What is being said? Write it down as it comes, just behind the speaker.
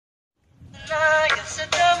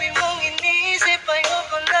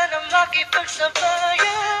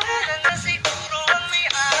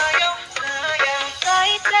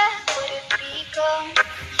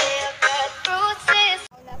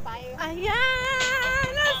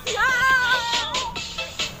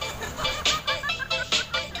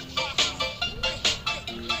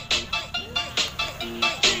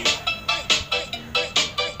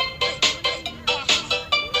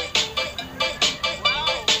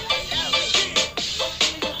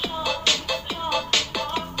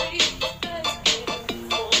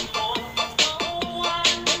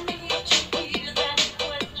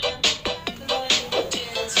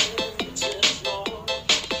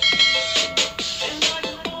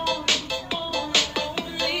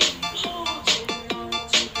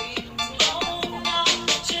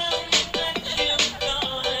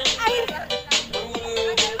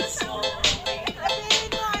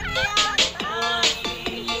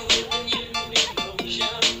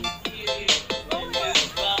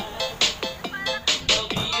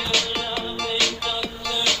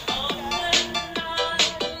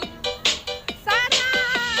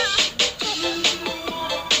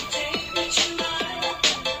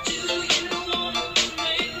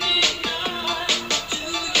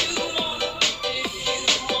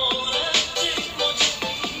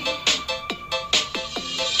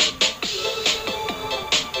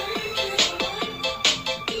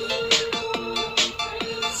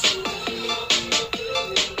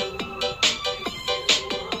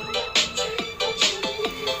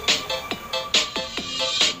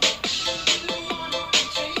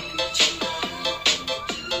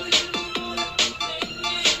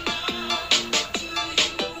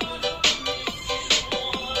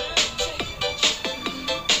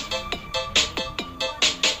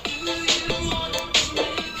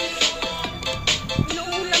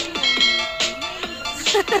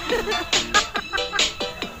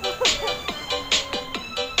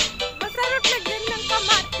Masarap lagyan ng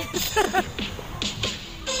kamatis.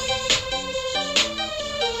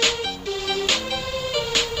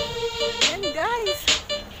 Yan guys.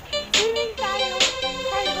 Swimming tayo.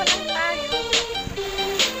 Tayo lang tayo.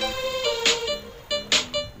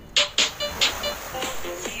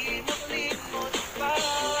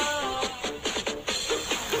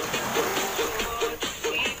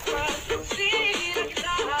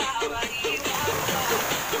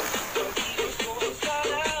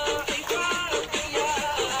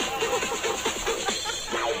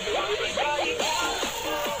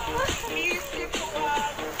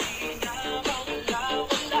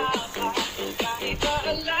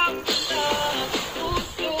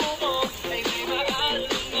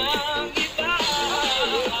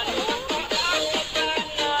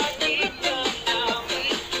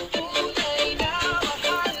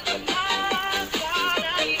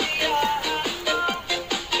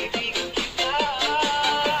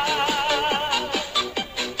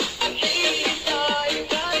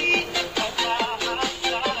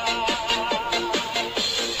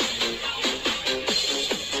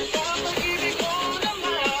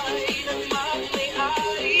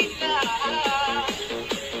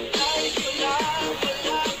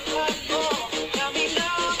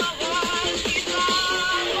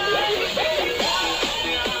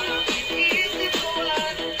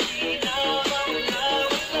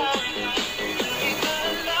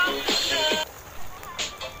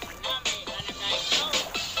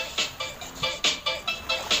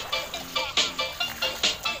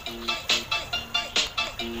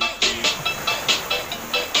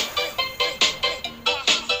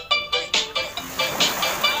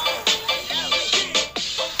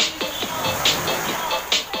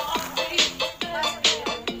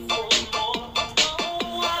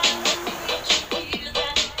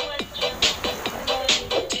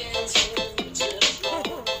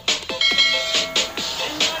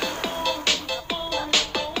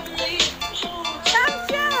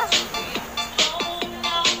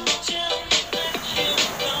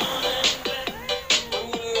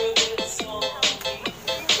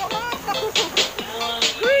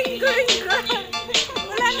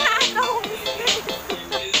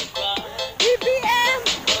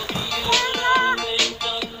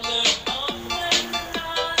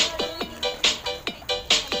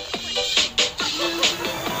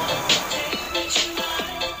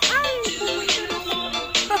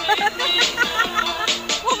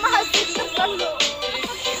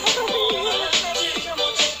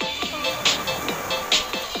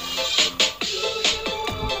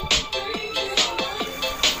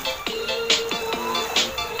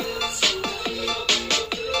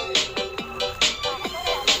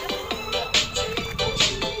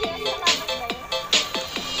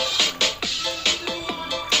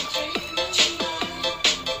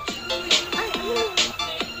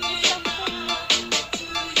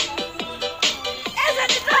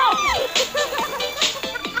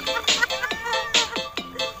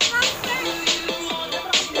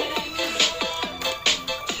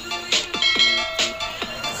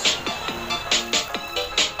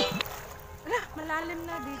 Malalim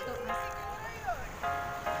na dito.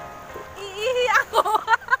 Iihi ako.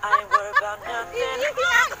 Iihi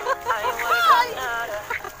ako.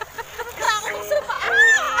 Nagka ako sa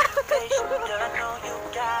paa.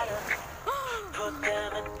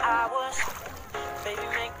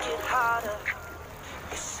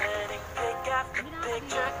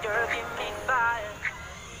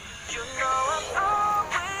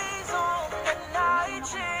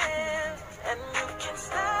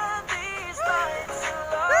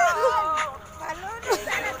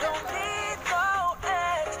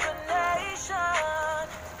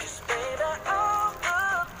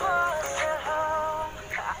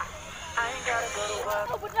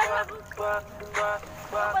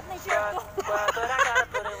 Dapat na shirt ko.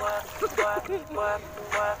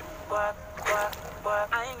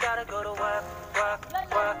 I ain't gotta go to work.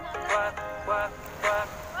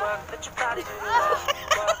 Let your body do the work.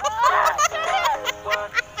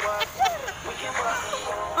 We can work from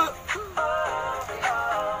home.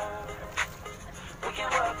 We can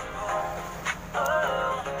work from home.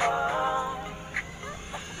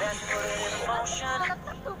 Let's put it in motion.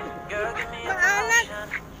 Girl, give me a promotion.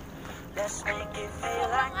 Let's make it feel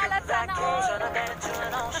like a vacation to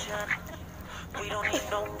an ocean. We don't need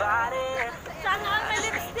nobody. Sana all may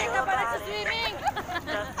lipstick ka pala sa swimming.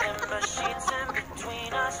 Nothing but sheets in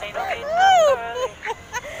between us. Ain't no getting up early.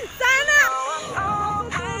 Sana!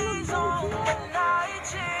 Always on the night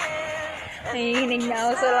shift. Nahihinig na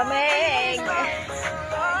ako sa lamig.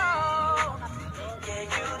 Yeah,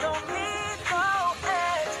 you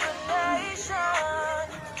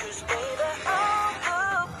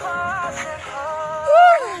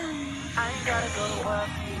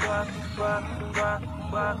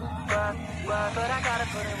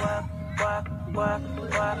work,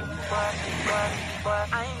 work, work, work, work.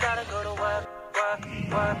 I ain't gotta go to work, work,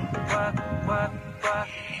 work, work, work, work,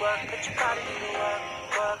 work. But you probably need to work,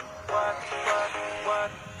 work, work, work,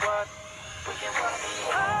 work, work. We can work from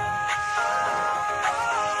home.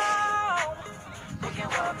 We can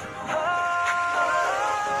work from home.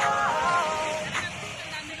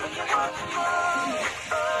 We can work from home.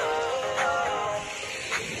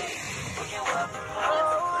 We can work from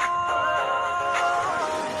home.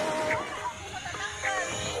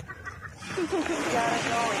 Gotta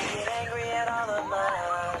go and get angry at all of my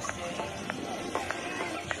honesty.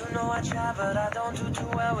 You know I try, but I don't do too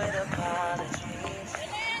well with apologies.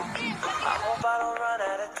 I hope I don't run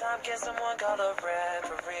out of time. Can someone call a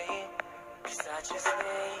referee? 'Cause I just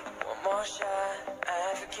need one more shot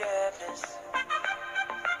at forgiveness.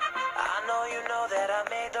 I know you know that I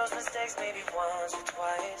made those mistakes maybe once or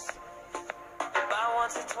twice. By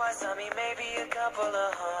once or twice, I mean maybe a couple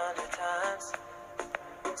of 100 times.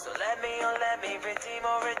 So let me redeem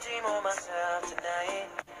myself tonight.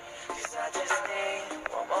 'Cause I just need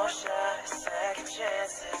one more shot, second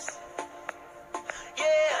chances.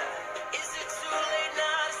 Yeah, is it too late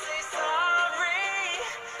now to say sorry?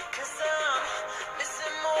 'Cause I'm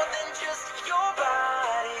missing more than just your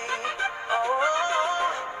body. Oh,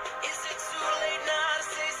 is it too late now to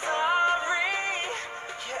say sorry?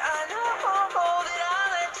 Yeah, I know that I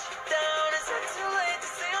let you down. Is it too late to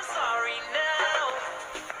say I'm sorry now?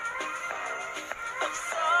 I'm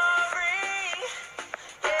sorry,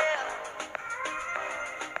 yeah,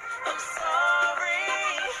 I'm sorry,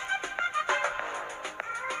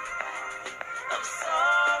 I'm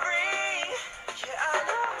sorry, yeah, I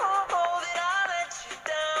know that I let you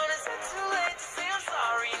down. Is it too late to say I'm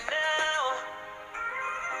sorry now?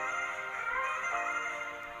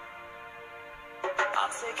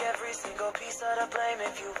 I'll take every single piece of the blame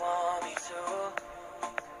if you want me to,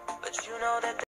 but you know that